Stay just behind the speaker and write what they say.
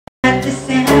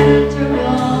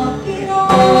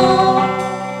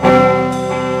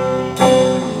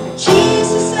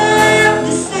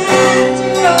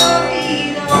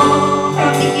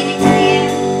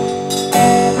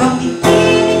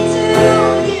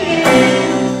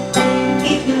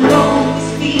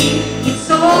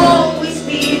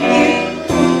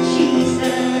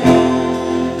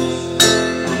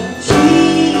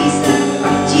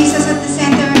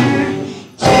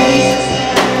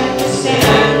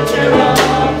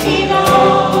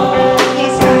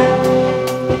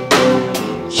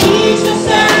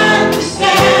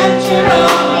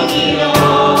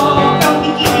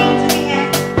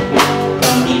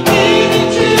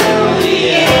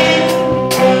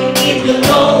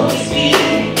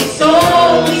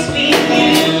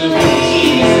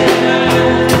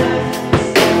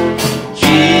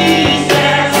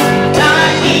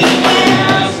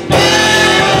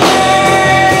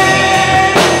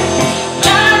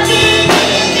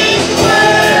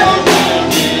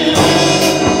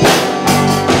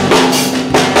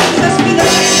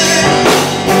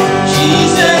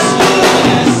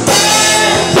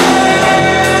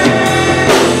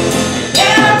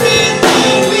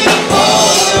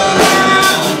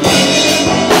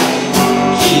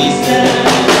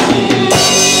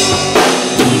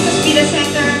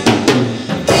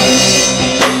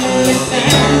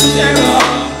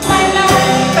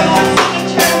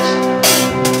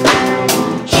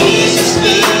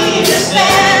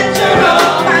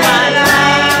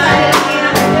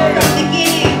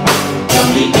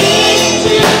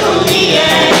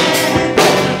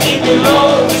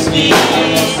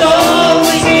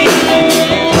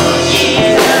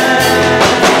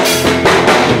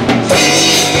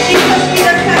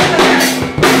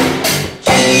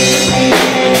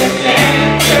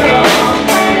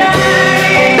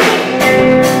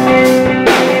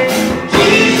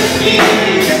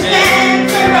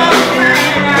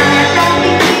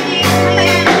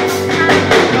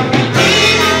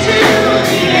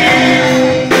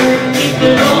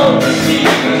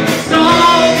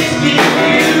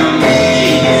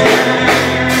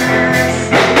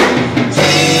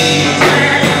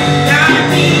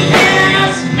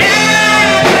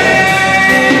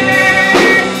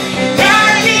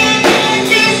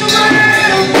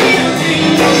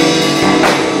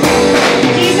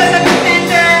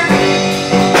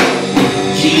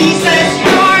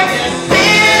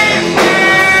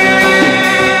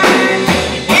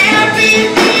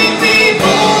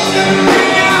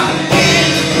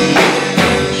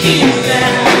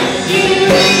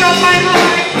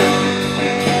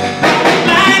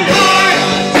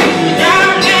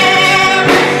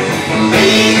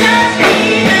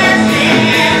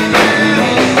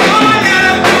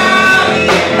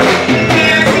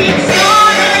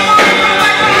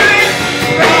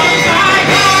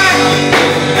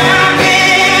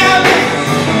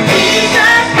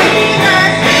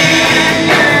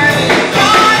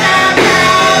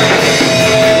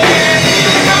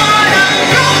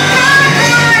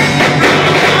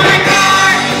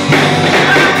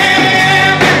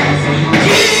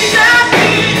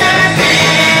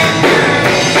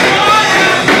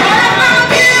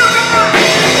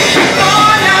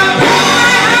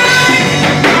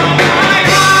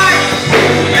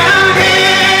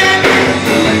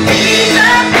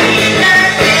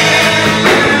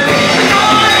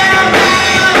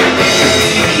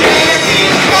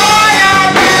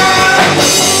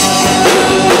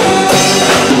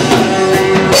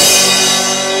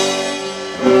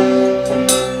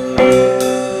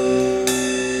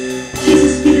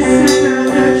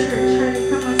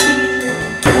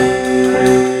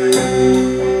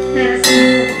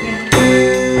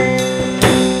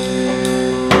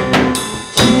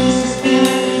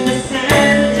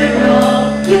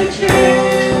your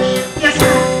church. Yes,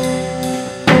 Lord.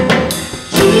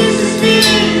 Jesus be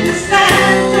the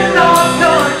center of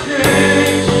your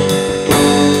church.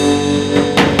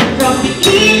 From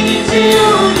beginning to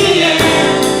the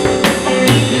end,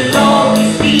 it will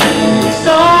always be, it's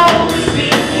always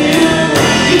been you,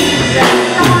 Jesus.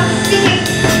 Come on, sing it.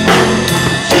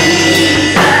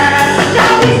 Jesus,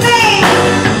 shall we sing?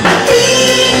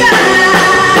 Jesus, shall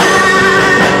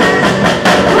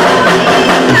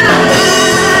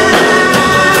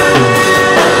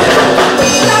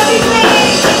we sing?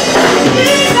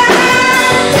 Jesus,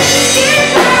 Jesus,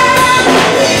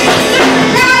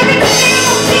 live in the name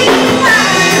of Jesus.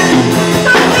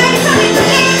 Sometimes in the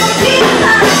name of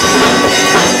Jesus.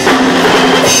 In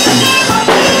the name of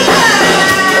Jesus.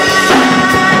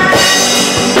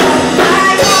 My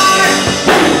heart,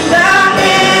 the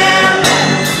heaven,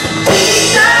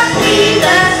 Jesus be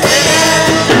the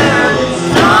center.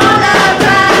 It's all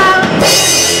about you.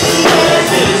 Yes,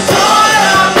 it's all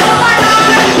about my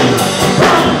heart.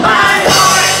 From my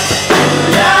heart to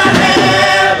the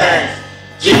heavens,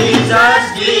 Jesus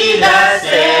be the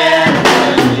center.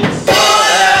 It's all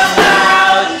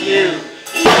about you.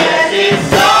 Yes,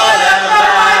 it's all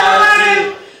about you.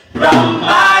 From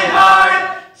my heart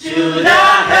to the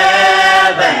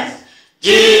heavens,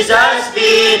 Jesus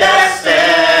be the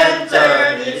center.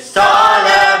 It's all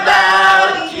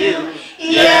about you.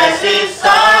 Yes, it's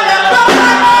all about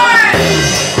my heart.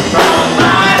 From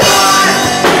my heart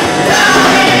to the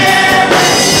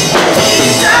heavens,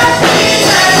 Jesus be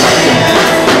the center.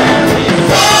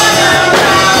 It's all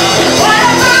about you. What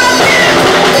about you?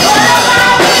 What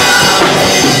about you?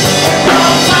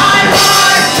 From my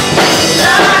heart to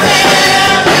the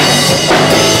heavens,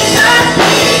 Jesus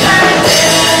be the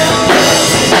center.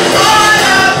 It's all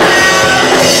about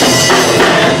you.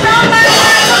 From my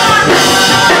heart to the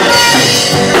heavens,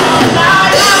 from my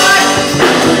heart to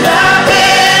the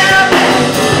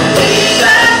heavens,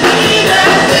 Jesus be the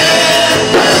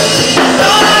center. It's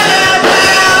all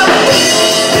about you.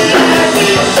 Yes,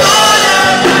 it's all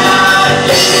about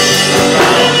you. It's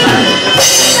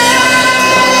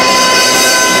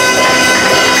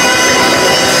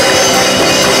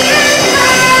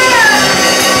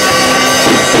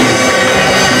about you.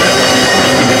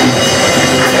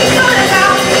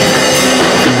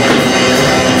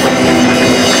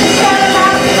 It's all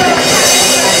about you.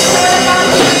 It's all about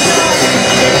you.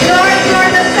 Lord, you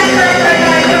are the center of our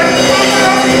life. You are the center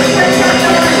of this church, Lord.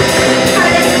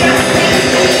 Hallelujah. Thank you,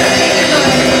 Jesus. Thank you,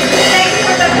 Lord. Thank you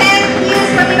for the 10 years,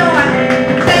 Panginoon.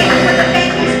 Thank you for the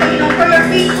 10 years, Panginoon, for your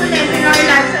faithfulness in our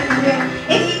lives, hallelujah.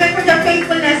 And even for the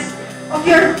faithfulness of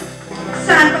your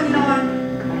Son, Panginoon.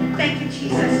 Thank you,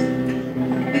 Jesus.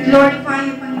 We glorify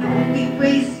you, Panginoon. We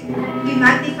praise you. We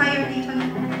magnify your name,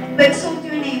 Panginoon. We exalt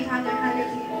your name, Father.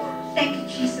 Hallelujah. Thank you,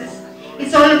 Jesus.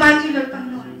 It's all about you, Lord,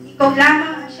 Panginoon. Ikaw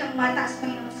lamang ang siyang mataas,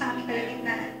 Panginoon, sa aming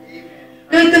kalagitnaan.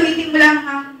 Lord, gamitin mo lang ang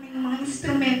aming mga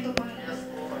instrumento, Panginoon.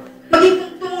 Maging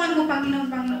tungtungan mo, Panginoon,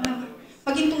 Panginoon.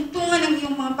 Maging tungtungan ang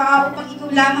iyong mga paa upang ikaw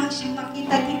lamang siyang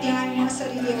makita at tindihan ang mga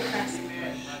sarili o kasi.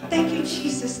 Thank you,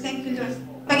 Jesus. Thank you, Lord.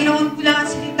 Panginoon, kulang ang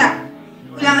salita.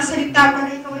 Kulang ang salita para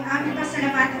ikaw ay aming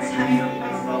pasalamatan sa aming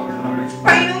buhay.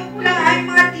 Panginoon, kulang ang aming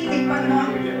mga tinig, Panginoon.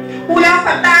 Kulang ang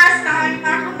pataas ng aming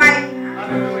mga kamay.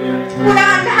 Kulang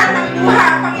ang lahat ng luha,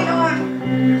 Panginoon.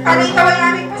 Para ikaw ay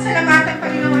aming pasalamatan,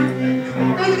 Panginoon.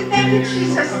 Lord, we thank you,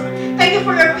 Jesus.